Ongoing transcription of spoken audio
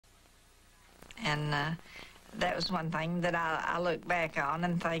And that was one thing that I look back on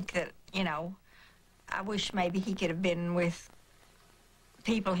and think that, you know, I wish maybe he could have been with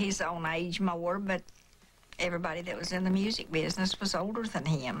people his own age more, but everybody that was in the music business was older than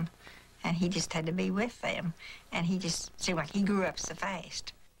him, and he just had to be with them. And he just seemed like he grew up so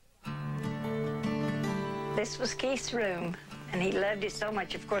fast. This was Keith's room, and he loved it so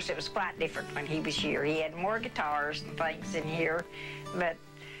much. Of course, it was quite different when he was here. He had more guitars and things in here, but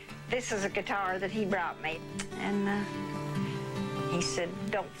this is a guitar that he brought me. And he said,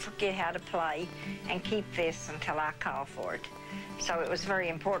 don't forget how to play, and keep this until I call for it. So it was very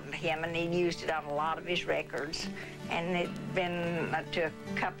important to him, and he used it on a lot of his records. And it'd been to a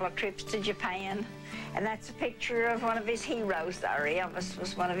couple of trips to Japan. And that's a picture of one of his heroes there. Elvis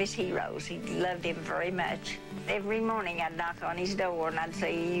was one of his heroes. He loved him very much. Every morning I'd knock on his door and I'd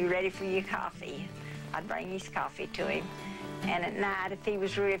say, "Are you ready for your coffee?" I'd bring his coffee to him. And at night,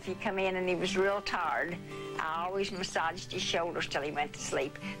 if he come in and he was real tired, I always massaged his shoulders till he went to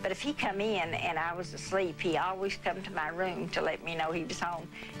sleep. But if he come in and I was asleep, he always come to my room to let me know he was home.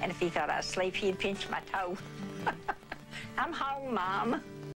 And if he thought I was asleep, he'd pinch my toe. "I'm home, Mom."